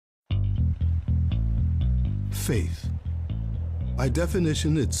Faith. By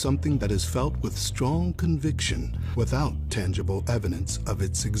definition, it's something that is felt with strong conviction without tangible evidence of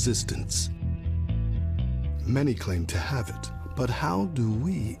its existence. Many claim to have it, but how do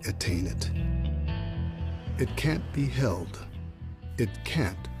we attain it? It can't be held. It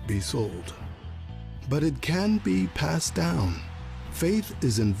can't be sold. But it can be passed down. Faith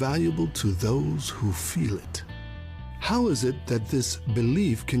is invaluable to those who feel it. How is it that this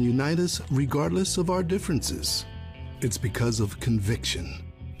belief can unite us regardless of our differences? It's because of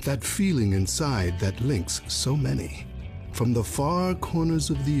conviction, that feeling inside that links so many, from the far corners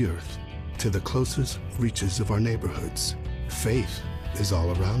of the earth to the closest reaches of our neighborhoods. Faith is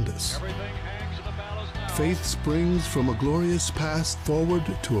all around us. Faith springs from a glorious past forward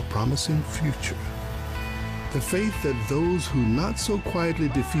to a promising future. The faith that those who not so quietly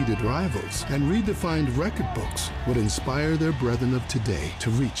defeated rivals and redefined record books would inspire their brethren of today to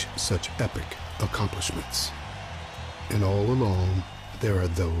reach such epic accomplishments. And all along, there are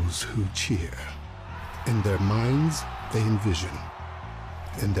those who cheer. In their minds, they envision.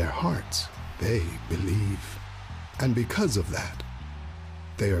 In their hearts, they believe. And because of that,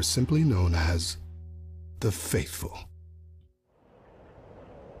 they are simply known as the faithful.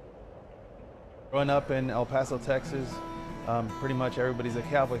 Growing up in El Paso, Texas, pretty much everybody's a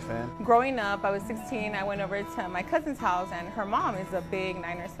Cowboy fan. Growing up, I was 16, I went over to my cousin's house and her mom is a big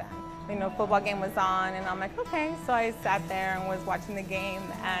Niners fan. You know, football game was on and I'm like, okay. So I sat there and was watching the game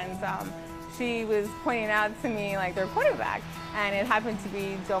and she was pointing out to me like their quarterback and it happened to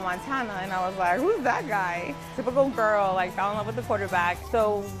be Joe Montana and I was like, who's that guy? Typical girl, like fell in love with the quarterback.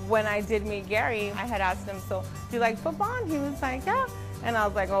 So when I did meet Gary, I had asked him, so do you like football? And he was like, yeah. And I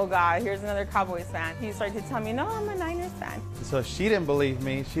was like, oh God, here's another Cowboys fan. He started to tell me, no, I'm a Niners fan. So she didn't believe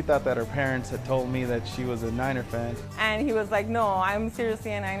me. She thought that her parents had told me that she was a Niner fan. And he was like, no, I'm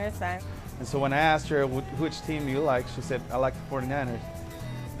seriously a Niners fan. And so when I asked her, which team do you like? She said, I like the 49ers.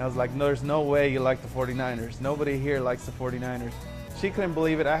 And I was like, no, there's no way you like the 49ers. Nobody here likes the 49ers. She couldn't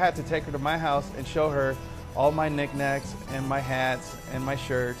believe it. I had to take her to my house and show her all my knickknacks and my hats and my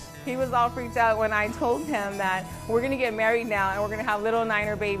shirts. He was all freaked out when I told him that we're going to get married now and we're going to have little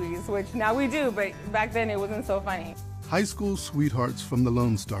Niner babies, which now we do, but back then it wasn't so funny. High school sweethearts from the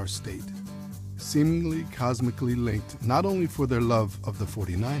Lone Star State, seemingly cosmically linked not only for their love of the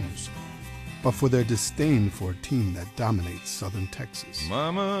 49ers, but for their disdain for a team that dominates Southern Texas.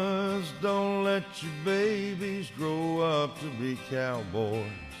 Mamas, don't let your babies grow up to be cowboys.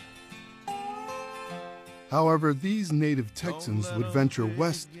 However, these native Texans would venture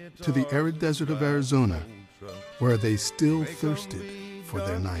west to the arid desert of Arizona, where they still thirsted for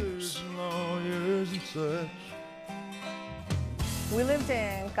their Niners. We lived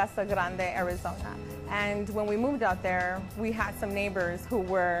in Casa Grande, Arizona, and when we moved out there, we had some neighbors who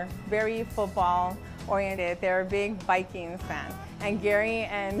were very football oriented. They were big Vikings fans. And Gary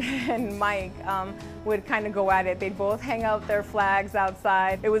and Mike would kind of go at it. They'd both hang out their flags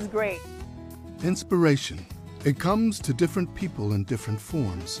outside. It was great. Inspiration. It comes to different people in different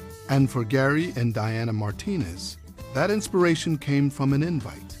forms. And for Gary and Diana Martinez, that inspiration came from an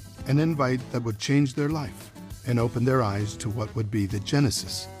invite that would change their life and open their eyes to what would be the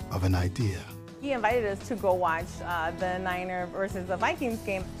genesis of an idea. He invited us to go watch the Niner versus the Vikings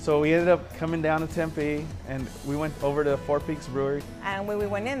game. So we ended up coming down to Tempe and we went over to Four Peaks Brewery. And when we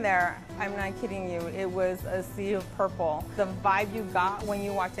went in there, I'm not kidding you, it was a sea of purple. The vibe you got when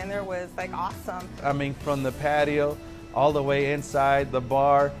you walked in there was like awesome. I mean, from the patio all the way inside the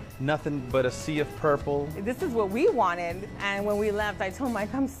bar, nothing but a sea of purple. This is what we wanted, and when we left, I told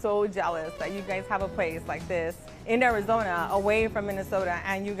Mike, I'm so jealous that you guys have a place like this in Arizona, away from Minnesota,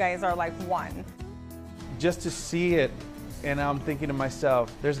 and you guys are like one. Just to see it, and I'm thinking to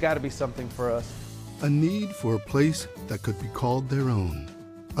myself, there's got to be something for us. A need for a place that could be called their own.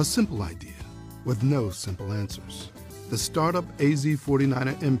 A simple idea, with no simple answers. The startup AZ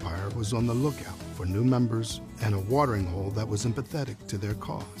 49er empire was on the lookout for new members and a watering hole that was empathetic to their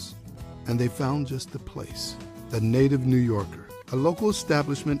cause. And they found just the place, the Native New Yorker, a local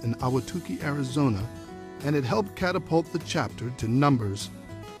establishment in Ahwatukee, Arizona, and it helped catapult the chapter to numbers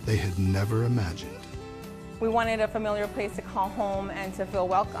they had never imagined. We wanted a familiar place to call home and to feel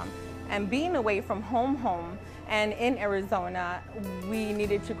welcome. And being away from home, and in Arizona, we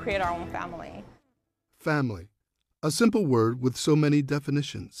needed to create our own family. Family, a simple word with so many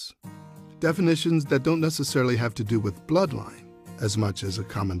definitions. Definitions that don't necessarily have to do with bloodline as much as a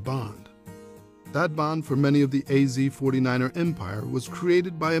common bond. That bond for many of the AZ 49er empire was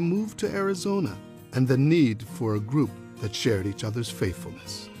created by a move to Arizona and the need for a group that shared each other's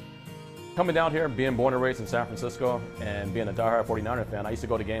faithfulness. Coming down here, being born and raised in San Francisco and being a diehard 49er fan, I used to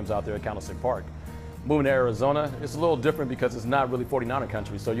go to games out there at Candlestick Park. moving to Arizona, it's a little different because it's not really 49er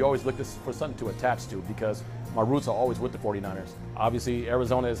country. So you always look for something to attach to because my roots are always with the 49ers. Obviously,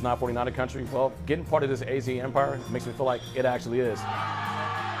 Arizona is not 49er country. Well, getting part of this AZ empire makes me feel like it actually is.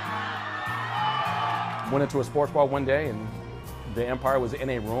 Went into a sports bar one day and the Empire was in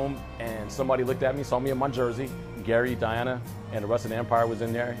a room and somebody looked at me, saw me in my jersey. Gary, Diana, and the rest of the Empire was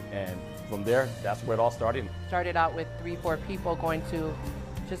in there. And from there, that's where it all started. Started out with 3-4 people going to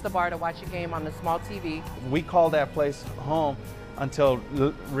just a bar to watch a game on the small TV. We called that place home until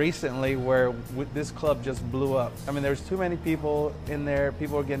recently where this club just blew up. I mean, there's too many people in there.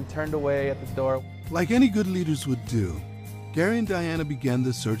 People were getting turned away at the door. Like any good leaders would do, Gary and Diana began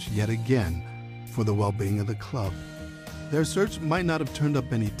the search yet again for the well-being of the club. Their search might not have turned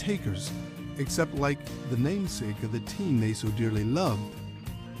up any takers, except like the namesake of the team they so dearly loved,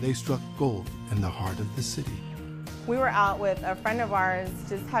 they struck gold in the heart of the city. We were out with a friend of ours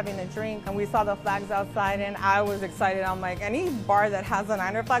just having a drink, and we saw the flags outside, and I was excited. I'm like, any bar that has the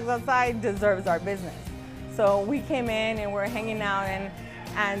Niner flags outside deserves our business. So we came in and we're hanging out,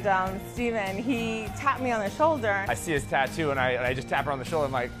 and Steven, he tapped me on the shoulder. I see his tattoo, and I just tap her on the shoulder.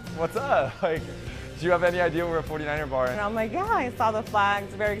 I'm like, what's up? Like, do you have any idea we're a 49er bar? And I'm like, yeah, I saw the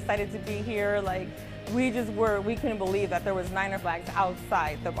flags, very excited to be here. Like, we couldn't believe that there was Niner flags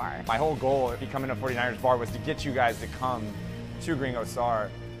outside the bar. My whole goal of becoming a 49ers bar was to get you guys to come to Gringo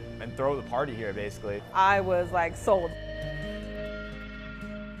Star and throw the party here, basically. I was like sold.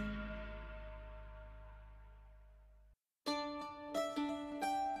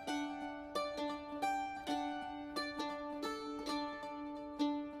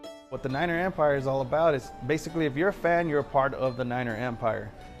 What the Niner Empire is all about is basically if you're a fan, you're a part of the Niner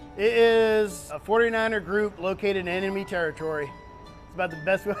Empire. It is a 49er group located in enemy territory. It's about the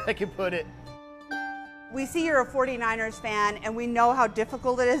best way I can put it. We see you're a 49ers fan, and we know how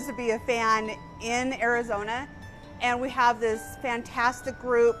difficult it is to be a fan in Arizona. And we have this fantastic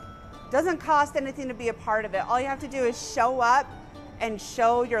group. Doesn't cost anything to be a part of it. All you have to do is show up and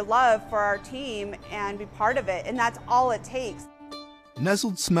show your love for our team and be part of it. And that's all it takes.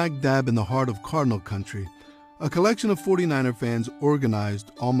 Nestled smack dab in the heart of Cardinal country, a collection of 49er fans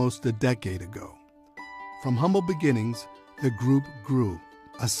organized almost a decade ago. From humble beginnings, the group grew.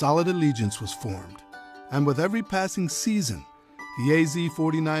 A solid allegiance was formed. And with every passing season, the AZ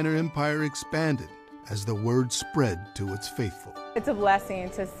 49er empire expanded as the word spread to its faithful. It's a blessing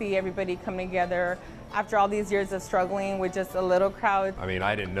to see everybody come together after all these years of struggling with just a little crowd. I mean,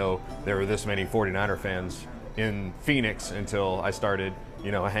 I didn't know there were this many 49er fans in Phoenix until I started,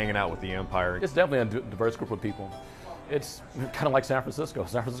 hanging out with the Empire. It's definitely a diverse group of people. It's kind of like San Francisco.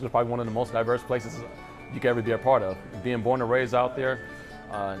 San Francisco is probably one of the most diverse places you could ever be a part of. Being born and raised out there,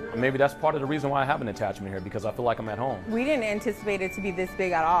 maybe that's part of the reason why I have an attachment here, because I feel like I'm at home. We didn't anticipate it to be this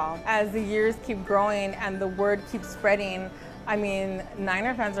big at all. As the years keep growing and the word keeps spreading, I mean,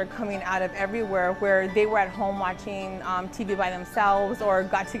 Niner fans are coming out of everywhere where they were at home watching TV by themselves or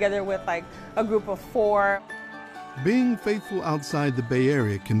got together with like a group of 4. Being faithful outside the Bay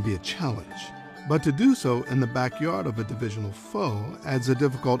Area can be a challenge, but to do so in the backyard of a divisional foe adds a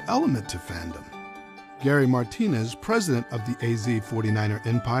difficult element to fandom. Gary Martinez, president of the AZ 49er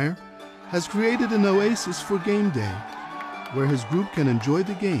Empire, has created an oasis for game day where his group can enjoy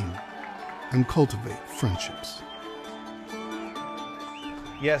the game and cultivate friendships.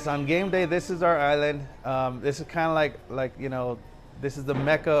 Yes, on game day, this is our island. This is kind of like this is the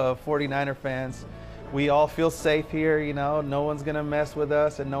mecca of 49er fans. We all feel safe here, no one's gonna mess with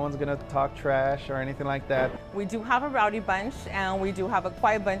us and no one's gonna talk trash or anything like that. We do have a rowdy bunch and we do have a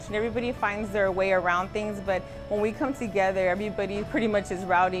quiet bunch, and everybody finds their way around things, but when we come together, everybody pretty much is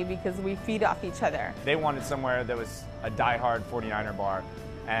rowdy because we feed off each other. They wanted somewhere that was a die-hard 49er bar,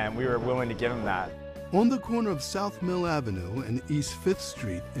 and we were willing to give them that. On the corner of South Mill Avenue and East 5th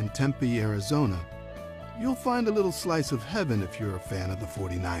Street in Tempe, Arizona, you'll find a little slice of heaven if you're a fan of the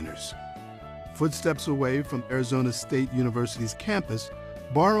 49ers. Footsteps away from Arizona State University's campus,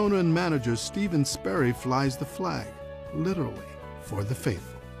 bar owner and manager Steven Sperry flies the flag, literally, for the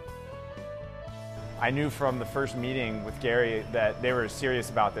faithful. I knew from the first meeting with Gary that they were serious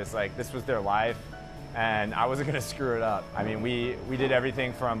about this. Like, this was their life, and I wasn't gonna screw it up. I mean, we did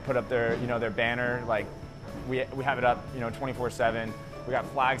everything from put up their, their banner, like we have it up, 24/7. We got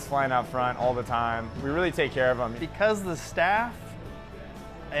flags flying out front all the time. We really take care of them. Because the staff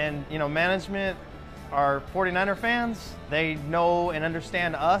and management are 49er fans, they know and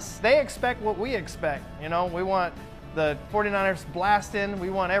understand us. They expect what we expect. We want the 49ers blasting. We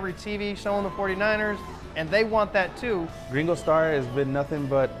want every TV showing the 49ers, and they want that too. Gringo Star has been nothing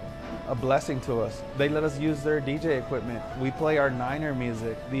but a blessing to us. They let us use their DJ equipment. We play our Niner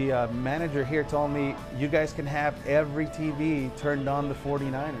music. The manager here told me, you guys can have every TV turned on the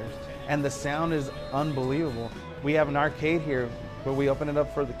 49ers. And the sound is unbelievable. We have an arcade here where we open it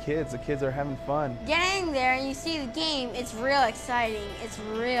up for the kids. The kids are having fun. Getting there and you see the game, it's real exciting. It's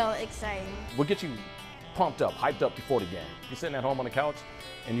real exciting. We'll get you pumped up, hyped up before the game. You're sitting at home on the couch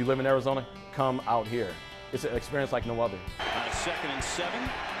and you live in Arizona, come out here. It's an experience like no other. 2nd and 7.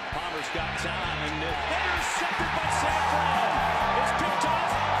 Palmer's got time. Intercepted by Safran. It's picked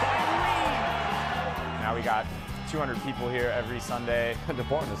off by Reed. Now we got 200 people here every Sunday. The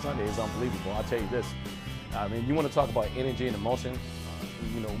Department of Sunday is unbelievable. I'll tell you this. I mean, you want to talk about energy and emotion.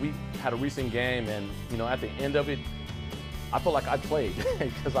 You know, we had a recent game, and you know, at the end of it, I felt like I played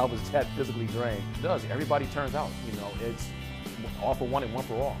because I was that physically drained. It does. Everybody turns out. You know, it's all for one and one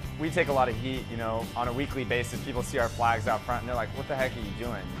for all. We take a lot of heat, you know, on a weekly basis. People see our flags out front and they're like, what the heck are you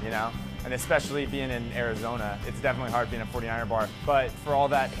doing, you know? And especially being in Arizona, it's definitely hard being a 49er bar. But for all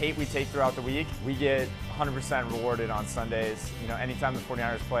that hate we take throughout the week, we get 100% rewarded on Sundays. You know, anytime the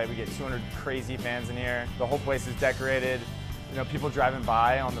 49ers play, we get 200 crazy fans in here. The whole place is decorated. You know, people driving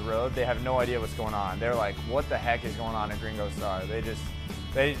by on the road, they have no idea what's going on. They're like, what the heck is going on at Gringo Star?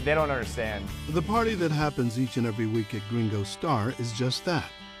 They don't understand. The party that happens each and every week at Gringo Star is just that.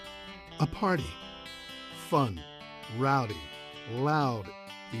 A party. Fun, rowdy, loud,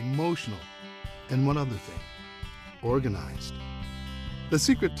 emotional, and one other thing, organized. The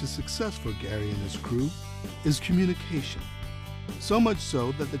secret to success for Gary and his crew is communication. So much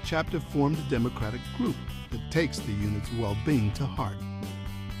so that the chapter formed a democratic group that takes the unit's well-being to heart,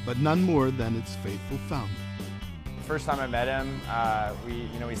 but none more than its faithful founder. First time I met him,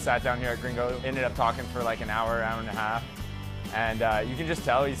 we sat down here at Gringo, ended up talking for like an hour, hour and a half, and you can just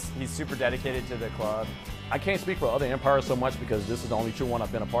tell he's super dedicated to the club. I can't speak for other empires so much because this is the only true one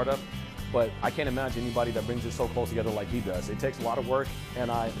I've been a part of, but I can't imagine anybody that brings it so close together like he does. It takes a lot of work,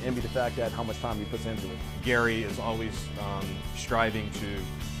 and I envy the fact that how much time he puts into it. Gary is always striving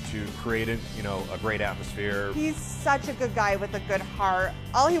to create a great atmosphere. He's such a good guy with a good heart.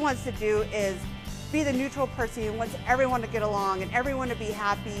 All he wants to do is be the neutral person. He wants everyone to get along and everyone to be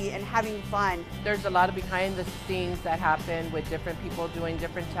happy and having fun. There's a lot of behind the scenes that happen with different people doing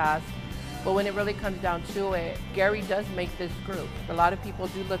different tasks. But when it really comes down to it, Gary does make this group. A lot of people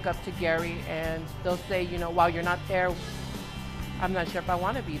do look up to Gary and they'll say, you know, while you're not there, I'm not sure if I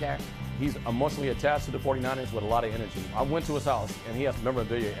want to be there. He's emotionally attached to the 49ers with a lot of energy. I went to his house and he has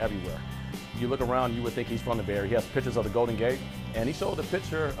memorabilia everywhere. You look around, you would think he's from the Bay Area. He has pictures of the Golden Gate, and he showed a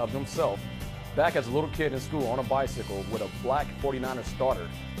picture of himself back as a little kid in school on a bicycle with a black 49er starter.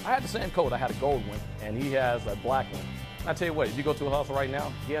 I had the same coat. I had a gold one, and he has a black one. And I tell you what, if you go to a house right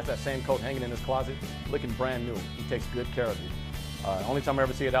now, he has that same coat hanging in his closet, looking brand new. He takes good care of it. Only time I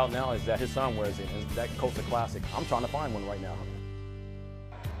ever see it out now is that his son wears it, and that coat's a classic. I'm trying to find one right now.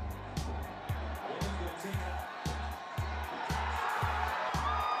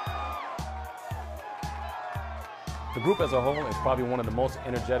 The group as a whole is probably one of the most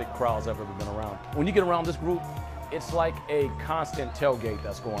energetic crowds I've ever been around. When you get around this group, it's like a constant tailgate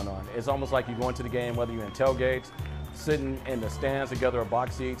that's going on. It's almost like you go into the game, whether you're in tailgates, sitting in the stands together or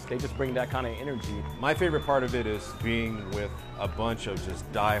box seats, they just bring that kind of energy. My favorite part of it is being with a bunch of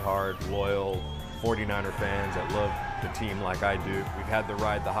just diehard, loyal 49er fans that love the team like I do. We've had to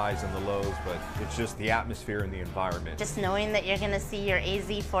ride the highs and the lows, but it's just the atmosphere and the environment. Just knowing that you're going to see your AZ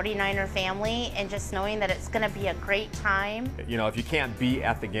 49er family and just knowing that it's going to be a great time. You know, if you can't be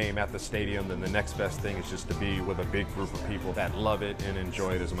at the game, at the stadium, then the next best thing is just to be with a big group of people that love it and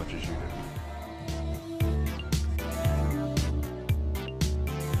enjoy it as much as you do.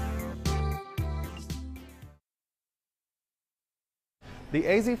 The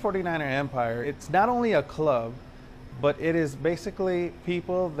AZ 49er Empire, it's not only a club, but it is basically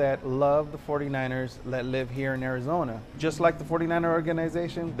people that love the 49ers that live here in Arizona. Just like the 49er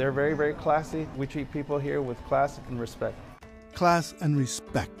organization, they're very, very classy. We treat people here with class and respect. Class and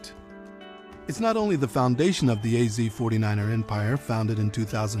respect. It's not only the foundation of the AZ 49er Empire, founded in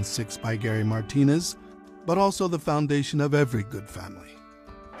 2006 by Gary Martinez, but also the foundation of every good family.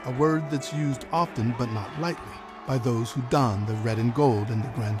 A word that's used often but not lightly by those who don the red and gold in the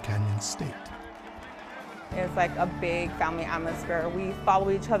Grand Canyon State. It's like a big family atmosphere. We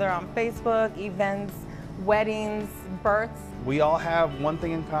follow each other on Facebook, events, weddings, births. We all have one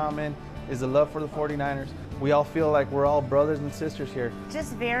thing in common, is the love for the 49ers. We all feel like we're all brothers and sisters here.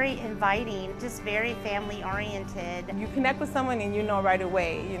 Just very inviting, just very family oriented. You connect with someone and you know right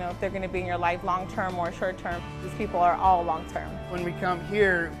away, you know, if they're going to be in your life long term or short term. These people are all long term. When we come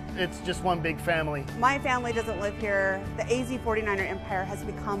here, it's just one big family. My family doesn't live here. The AZ 49er Empire has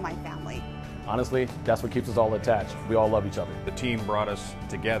become my family. Honestly, that's what keeps us all attached. We all love each other. The team brought us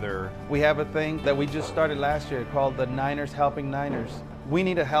together. We have a thing that we just started last year called the Niners Helping Niners. We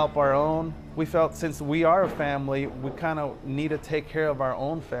need to help our own. We felt since we are a family, we kind of need to take care of our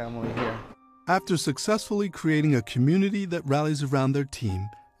own family here. After successfully creating a community that rallies around their team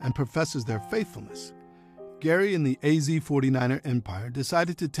and professes their faithfulness, Gary and the AZ 49er Empire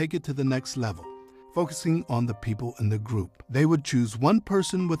decided to take it to the next level, focusing on the people in the group. They would choose one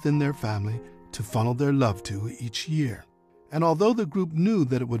person within their family to funnel their love to each year. And although the group knew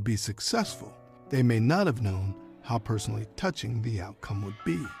that it would be successful, they may not have known how personally touching the outcome would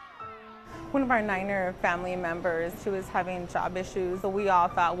be. One of our Niner family members, she was having job issues, so we all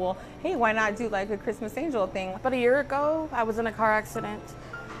thought, well, hey, why not do like a Christmas Angel thing? About a year ago, I was in a car accident.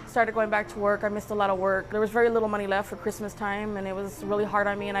 Started going back to work. I missed a lot of work. There was very little money left for Christmas time, and it was really hard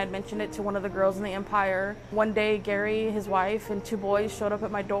on me, and I had mentioned it to one of the girls in the Empire. One day, Gary, his wife, and 2 boys showed up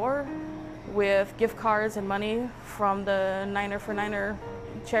at my door with gift cards and money from the Niner for Niner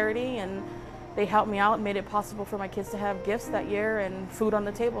charity, and they helped me out and made it possible for my kids to have gifts that year and food on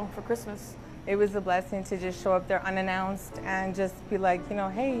the table for Christmas. It was a blessing to just show up there unannounced and just be like, you know,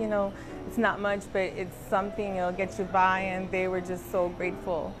 hey, you know, it's not much, but it's something, it'll get you by, and they were just so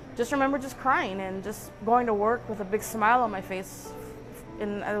grateful. Just remember just crying and just going to work with a big smile on my face.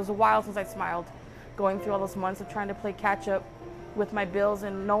 And it was a while since I smiled, going through all those months of trying to play catch up with my bills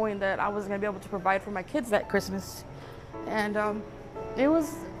and knowing that I wasn't going to be able to provide for my kids that Christmas. And it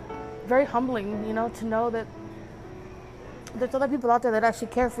was very humbling, you know, to know that there's other people out there that actually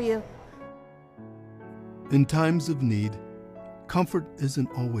care for you. In times of need, comfort isn't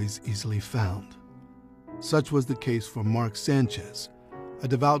always easily found. Such was the case for Mark Sanchez, a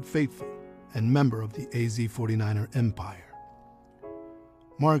devout faithful and member of the AZ 49er Empire.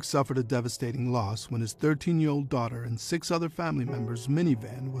 Mark suffered a devastating loss when his 13-year-old daughter and 6 other family members'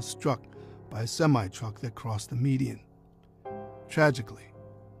 minivan was struck by a semi-truck that crossed the median. Tragically,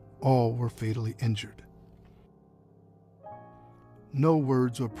 all were fatally injured. No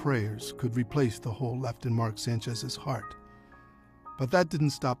words or prayers could replace the hole left in Mark Sanchez's heart. But that didn't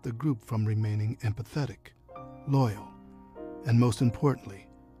stop the group from remaining empathetic, loyal, and most importantly,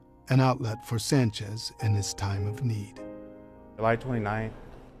 an outlet for Sanchez in his time of need. July 29th,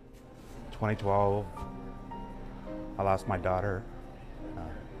 2012, I lost my daughter.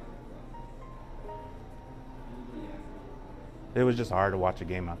 It was just hard to watch a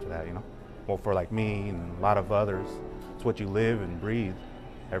game after that, you know? Well, for like me and a lot of others, it's what you live and breathe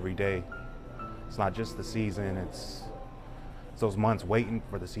every day. It's not just the season, it's those months waiting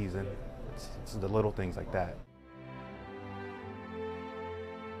for the season. It's the little things like that.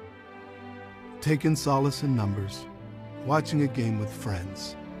 Taking solace in numbers, watching a game with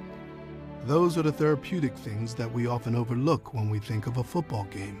friends. Those are the therapeutic things that we often overlook when we think of a football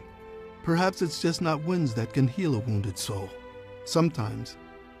game. Perhaps it's just not wins that can heal a wounded soul. Sometimes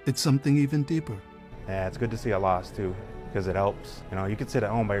it's something even deeper. Yeah, it's good to see a loss too, because it helps. You know, you could sit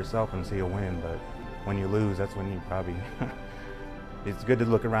at home by yourself and see a win, but when you lose, that's when you probably... It's good to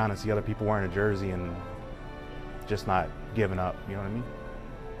look around and see other people wearing a jersey and just not giving up, you know what I mean?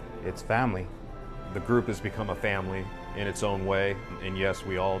 It's family. The group has become a family in its own way, and yes,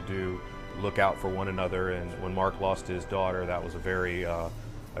 we all do look out for one another. And when Mark lost his daughter, that was a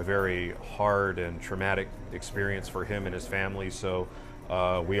very hard and traumatic experience for him and his family. So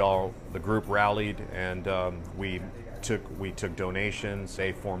the group rallied, and we took donations.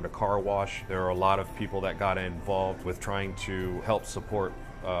 They formed a car wash. There are a lot of people that got involved with trying to help support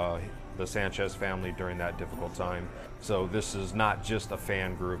the Sanchez family during that difficult time. So this is not just a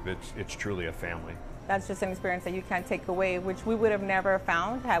fan group, it's truly a family. That's just an experience that you can't take away, which we would have never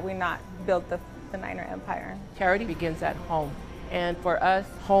found had we not built the Niner Empire. Charity begins at home. And for us,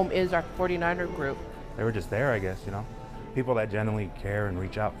 home is our 49er group. They were just there, I guess, you know? People that genuinely care and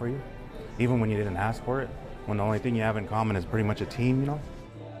reach out for you, even when you didn't ask for it, when the only thing you have in common is pretty much a team, you know?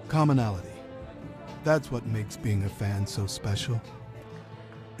 Commonality. That's what makes being a fan so special.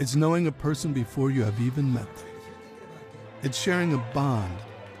 It's knowing a person before you have even met them. It's sharing a bond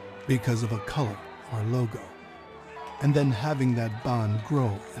because of a color or logo, and then having that bond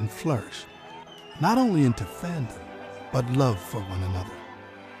grow and flourish, not only into fandom, but love for one another.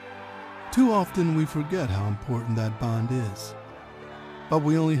 Too often we forget how important that bond is, but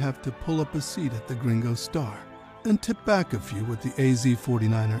we only have to pull up a seat at the Gringo Star and tip back a few with the AZ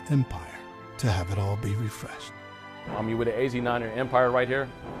 49er Empire to have it all be refreshed. I mean, with the AZ Niner empire right here,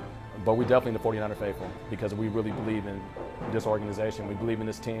 but we definitely the 49er faithful because we really believe in this organization. We believe in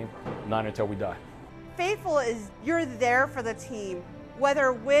this team, Niner until we die. Faithful is you're there for the team.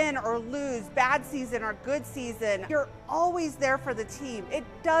 Whether win or lose, bad season or good season, you're always there for the team. It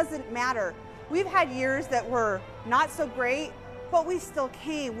doesn't matter. We've had years that were not so great, but we still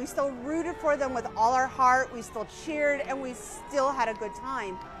came. We still rooted for them with all our heart. We still cheered, and we still had a good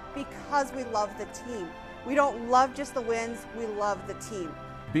time because we love the team. We don't love just the wins, we love the team.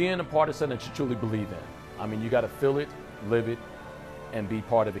 Being a part of something that you truly believe in. I mean, you got to feel it, live it, and be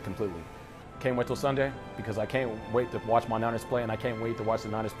part of it completely. Can't wait till Sunday because I can't wait to watch my Niners play, and I can't wait to watch the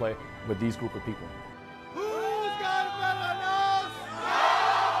Niners play with these group of people.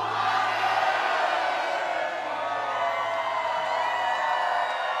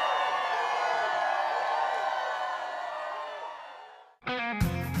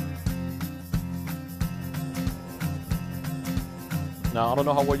 Now, I don't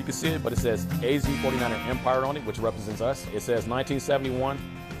know how well you can see it, but it says AZ 49er Empire on it, which represents us. It says 1971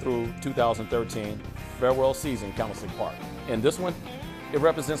 through 2013, farewell season, Candlestick Park. And this one, it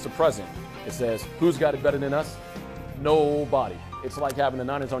represents the present. It says, who's got it better than us? Nobody. It's like having the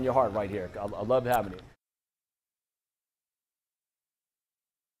Niners on your heart right here. I love having it.